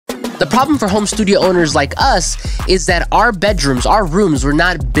The problem for home studio owners like us is that our bedrooms, our rooms were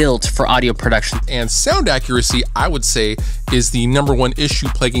not built for audio production. And sound accuracy, I would say, is the #1 issue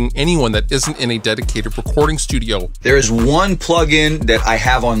plaguing anyone that isn't in a dedicated recording studio. There is one plugin that I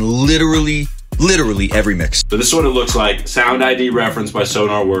have on literally every mix. So this is what it looks like. SoundID reference by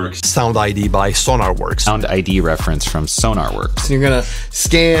Sonarworks. SoundID by Sonarworks. SoundID reference from Sonarworks. So you're gonna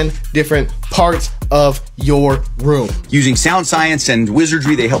scan different parts of your room. Using sound science and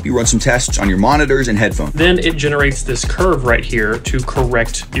wizardry, they help you run some tests on your monitors and headphones. Then it generates this curve right here to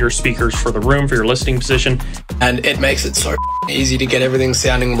correct your speakers for the room, for your listening position. And it makes it so easy to get everything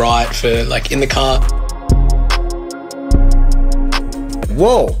sounding right for like in the car.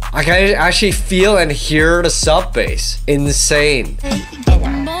 Whoa, I can actually feel and hear the sub bass. Insane.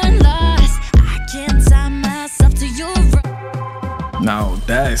 Now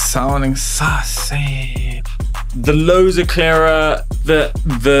that is sounding sassy. The lows are clearer,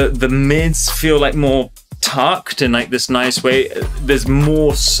 the mids feel like more tucked in like this nice way. There's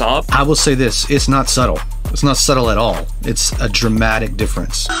more sub. I will say this, it's not subtle. It's not subtle at all. It's a dramatic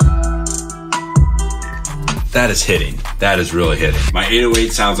difference. That is hitting. That is really hitting. My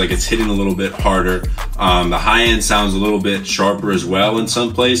 808 sounds like it's hitting a little bit harder. The high end sounds a little bit sharper as well in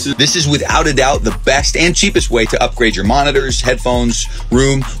some places. This is without a doubt the best and cheapest way to upgrade your monitors, headphones,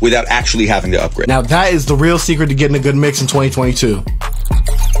 room without actually having to upgrade. Now that is the real secret to getting a good mix in 2022.